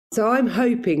So I'm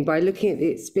hoping by looking at the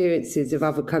experiences of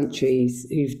other countries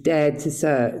who've dared to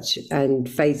search and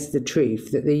face the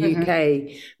truth that the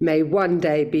UK may one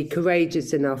day be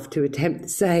courageous enough to attempt the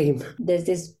same. There's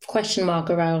this question mark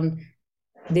around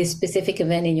this specific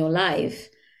event in your life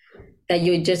that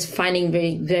you're just finding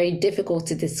very, very difficult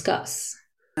to discuss.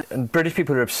 And British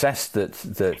people are obsessed that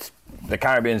the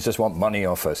Caribbeans just want money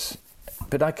off us.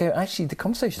 But actually, the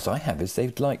conversations I have is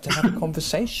they'd like to have a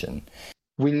conversation.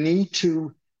 We need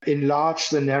to enlarge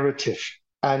the narrative,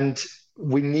 and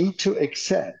we need to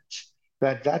accept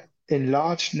that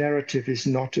enlarged narrative is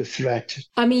not a threat.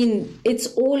 I mean, it's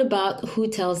all about who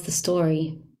tells the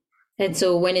story. And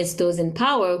so when it's those in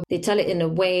power, they tell it in a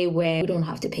way where we don't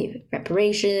have to pay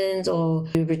reparations or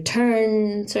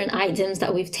return certain items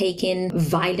that we've taken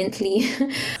violently.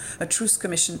 A truth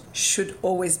commission should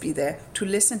always be there to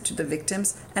listen to the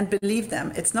victims and believe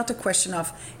them. It's not a question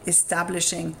of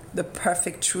establishing the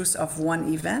perfect truth of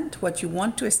one event. What you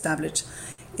want to establish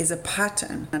is a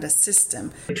pattern and a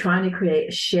system. We're trying to create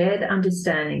a shared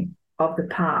understanding of the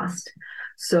past,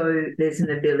 so there's an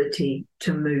ability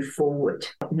to move forward,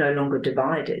 no longer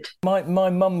divided. My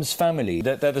mum's family,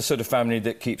 they're the sort of family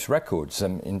that keeps records,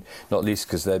 not least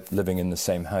because they're living in the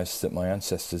same house that my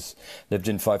ancestors lived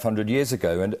in 500 years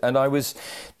ago. And I was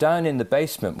down in the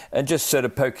basement and just sort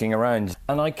of poking around,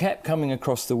 and I kept coming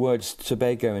across the words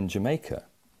Tobago and Jamaica.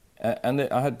 And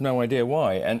I had no idea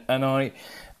why. And I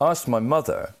asked my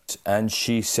mother, and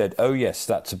she said, oh, yes,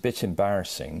 that's a bit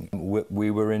embarrassing.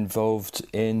 We were involved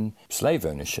in slave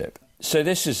ownership. So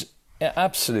this is an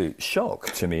absolute shock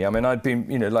to me. I mean, I'd been,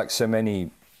 like so many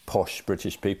posh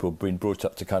British people, been brought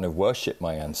up to kind of worship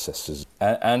my ancestors.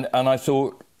 And I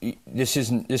thought,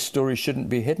 this story shouldn't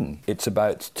be hidden. It's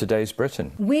about today's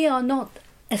Britain. We are not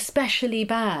especially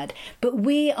bad, but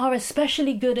we are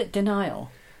especially good at denial.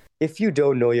 If you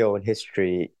don't know your own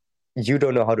history, you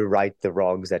don't know how to right the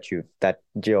wrongs that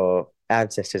your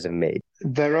ancestors have made.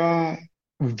 There are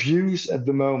views at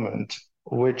the moment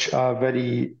which are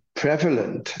very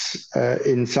prevalent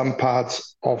in some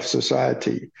parts of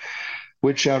society,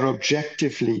 which are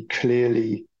objectively,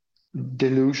 clearly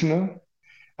delusional,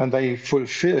 and they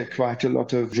fulfill quite a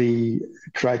lot of the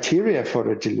criteria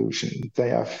for a delusion. They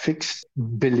are fixed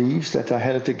beliefs that are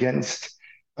held against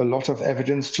a lot of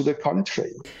evidence to the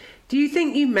contrary. Do you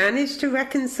think you managed to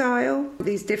reconcile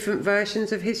these different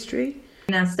versions of history?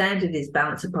 Our standard is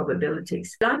balance of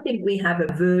probabilities. I think we have a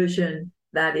version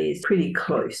that is pretty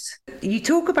close. You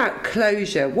talk about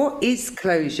closure. What is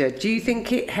closure? Do you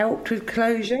think it helped with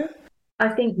closure? I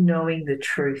think knowing the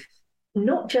truth,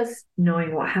 not just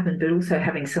knowing what happened, but also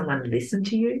having someone listen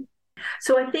to you.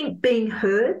 So I think being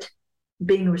heard,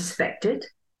 being respected,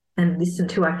 and listened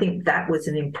to, I think that was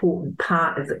an important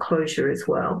part of the closure as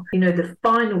well. The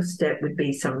final step would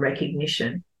be some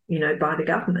recognition, by the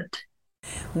government.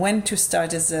 When to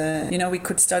start we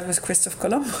could start with Christopher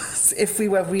Columbus if we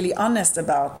were really honest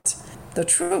about the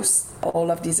truth.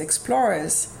 All of these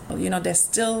explorers, they're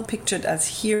still pictured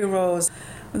as heroes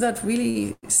without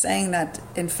really saying that,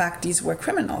 in fact, these were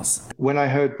criminals. When I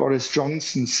heard Boris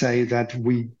Johnson say that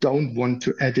we don't want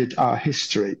to edit our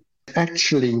history,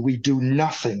 actually, we do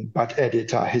nothing but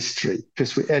edit our history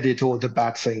because we edit all the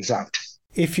bad things out.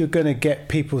 If you're going to get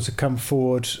people to come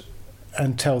forward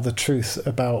and tell the truth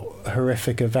about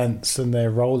horrific events and they're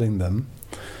rolling them,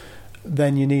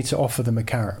 then you need to offer them a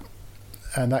carrot.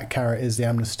 And that carrot is the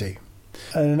amnesty.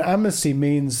 And an amnesty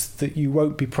means that you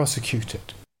won't be prosecuted.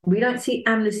 We don't see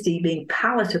amnesty being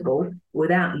palatable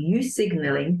without you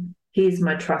signalling, here's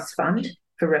my trust fund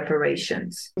for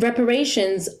reparations.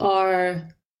 Reparations are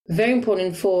very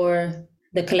important for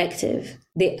the collective.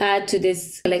 They add to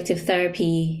this collective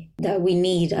therapy that we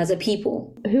need as a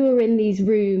people. Who are in these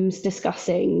rooms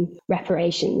discussing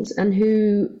reparations and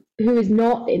who is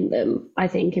not in them, I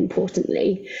think,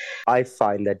 importantly. I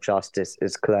find that justice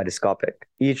is kaleidoscopic.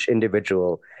 Each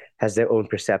individual has their own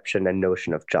perception and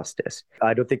notion of justice.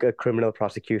 I don't think a criminal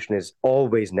prosecution is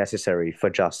always necessary for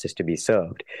justice to be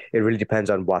served. It really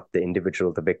depends on what the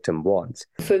individual, the victim, wants.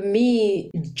 For me,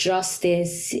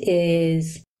 justice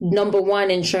is, number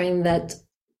one, ensuring that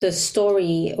the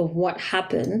story of what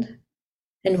happened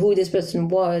and who this person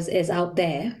was is out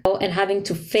there, and having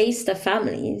to face the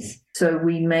families. So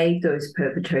we made those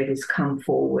perpetrators come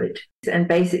forward and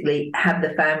basically have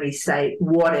the families say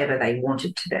whatever they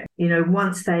wanted to them.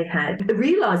 Once they had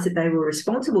realised that they were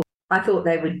responsible, I thought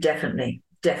they were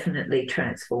definitely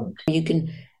transformed. You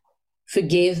can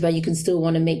forgive, but you can still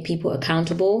want to make people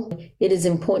accountable. It is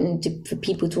important for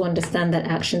people to understand that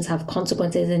actions have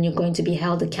consequences and you're going to be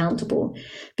held accountable.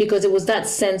 Because it was that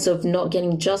sense of not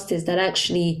getting justice that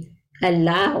actually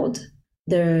allowed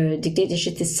the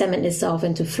dictatorship to cement itself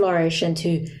and to flourish and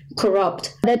to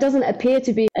corrupt. There doesn't appear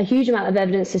to be a huge amount of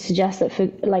evidence to suggest that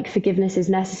forgiveness is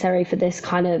necessary for this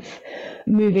kind of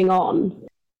moving on.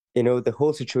 You know, the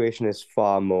whole situation is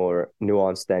far more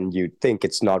nuanced than you'd think.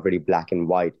 It's not really black and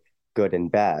white, good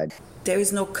and bad. There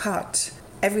is no cut.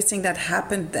 Everything that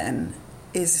happened then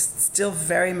is still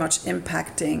very much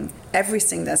impacting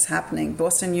everything that's happening,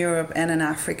 both in Europe and in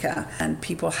Africa, and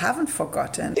people haven't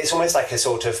forgotten. It's almost like a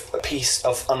sort of a piece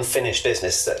of unfinished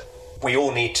business that we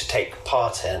all need to take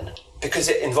part in, because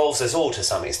it involves us all to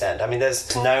some extent. I mean,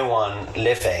 there's no one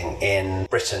living in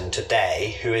Britain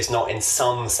today who is not in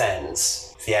some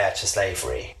sense the heir to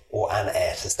slavery or an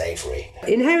heir to slavery.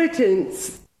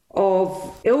 Inheritance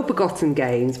of ill-begotten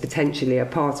gains potentially are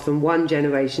passed from one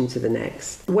generation to the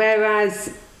next.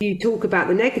 Whereas you talk about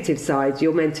the negative side,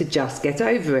 you're meant to just get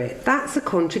over it. That's a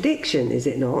contradiction, is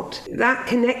it not? That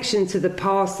connection to the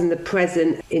past and the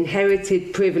present,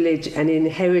 inherited privilege and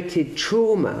inherited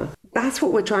trauma, that's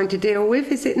what we're trying to deal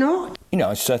with, is it not? You know,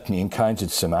 I certainly encountered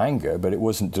some anger, but it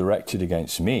wasn't directed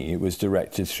against me. It was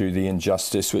directed through the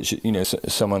injustice, which, you know,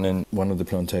 someone in one of the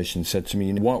plantations said to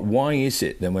me, why is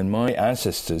it that when my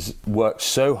ancestors worked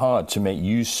so hard to make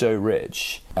you so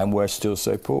rich and we're still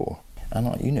so poor? And,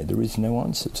 there is no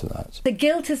answer to that. The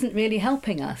guilt isn't really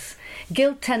helping us.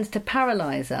 Guilt tends to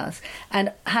paralyse us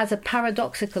and has a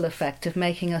paradoxical effect of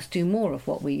making us do more of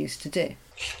what we used to do.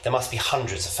 There must be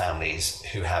hundreds of families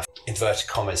who have, inverted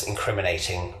commas,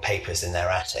 incriminating papers in their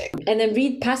attic. And then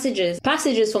read passages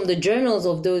from the journals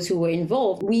of those who were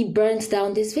involved. We burnt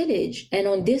down this village. And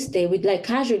on this day, we'd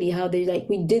casually how they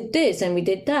we did this and we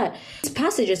did that. It's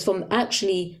passages from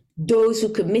actually those who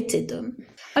committed them.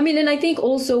 And I think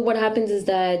also what happens is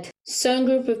that certain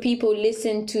group of people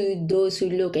listen to those who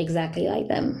look exactly like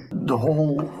them. The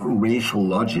whole racial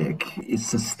logic is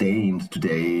sustained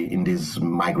today in this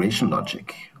migration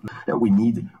logic. That we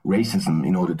need racism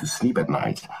in order to sleep at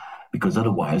night, because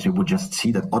otherwise you would just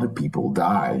see that other people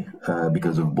die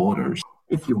because of borders.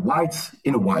 If you're white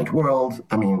in a white world,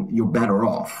 you're better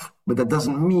off. But that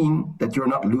doesn't mean that you're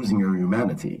not losing your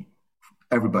humanity.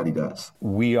 Everybody does.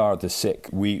 We are the sick.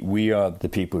 We are the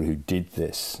people who did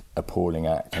this appalling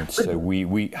act. And so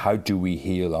how do we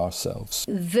heal ourselves?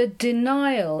 The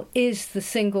denial is the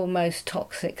single most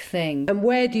toxic thing. And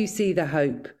where do you see the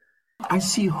hope? I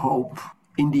see hope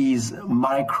in these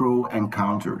micro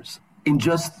encounters, in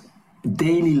just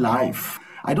daily life.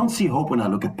 I don't see hope when I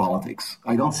look at politics.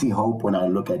 I don't see hope when I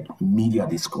look at media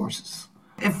discourses.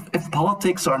 If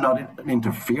politics are not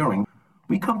interfering,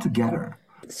 we come together.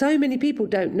 So many people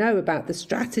don't know about the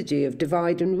strategy of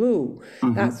divide and rule.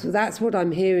 Mm-hmm. That's what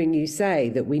I'm hearing you say,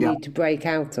 that we need to break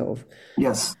out of.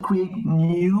 Yes, create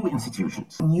new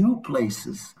institutions, new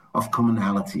places of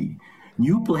commonality,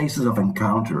 new places of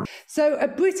encounter. So a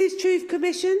British Truth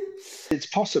Commission? It's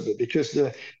possible because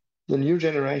the new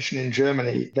generation in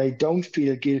Germany, they don't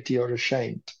feel guilty or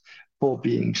ashamed for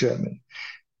being German,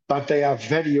 but they are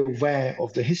very aware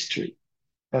of the history.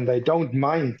 And they don't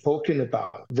mind talking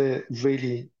about the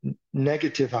really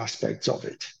negative aspects of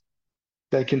it.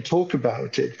 They can talk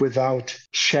about it without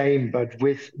shame, but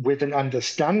with an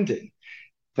understanding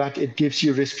that it gives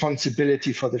you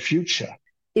responsibility for the future.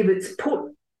 If it's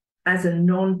put as a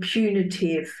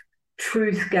non-punitive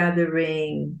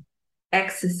truth-gathering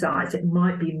exercise, it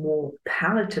might be more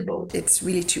palatable. It's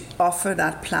really to offer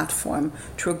that platform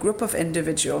to a group of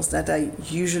individuals that are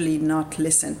usually not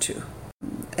listened to,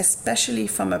 especially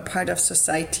from a part of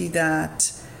society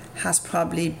that has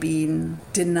probably been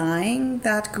denying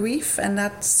that grief and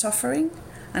that suffering.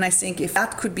 And I think if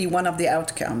that could be one of the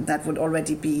outcomes, that would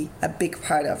already be a big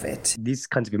part of it. These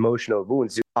kinds of emotional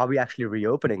wounds, are we actually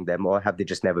reopening them, or have they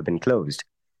just never been closed?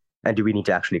 And do we need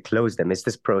to actually close them? Is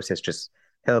this process just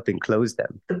helping close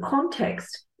them? The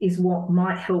context is what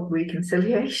might help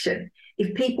reconciliation.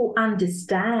 If people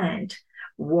understand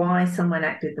why someone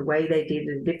acted the way they did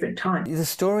at a different time. The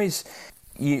stories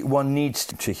one needs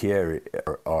to hear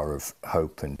are of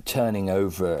hope and turning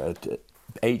over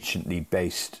anciently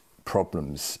based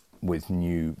problems with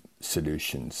new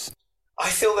solutions. I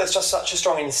feel there's just such a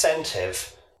strong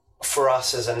incentive for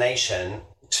us as a nation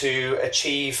to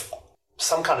achieve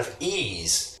some kind of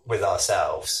ease with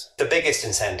ourselves. The biggest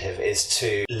incentive is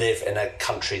to live in a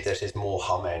country that is more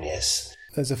harmonious.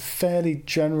 There's a fairly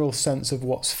general sense of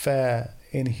what's fair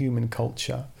in human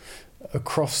culture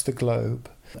across the globe.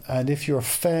 And if you're a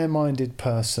fair-minded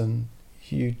person,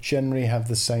 you generally have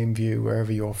the same view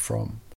wherever you're from.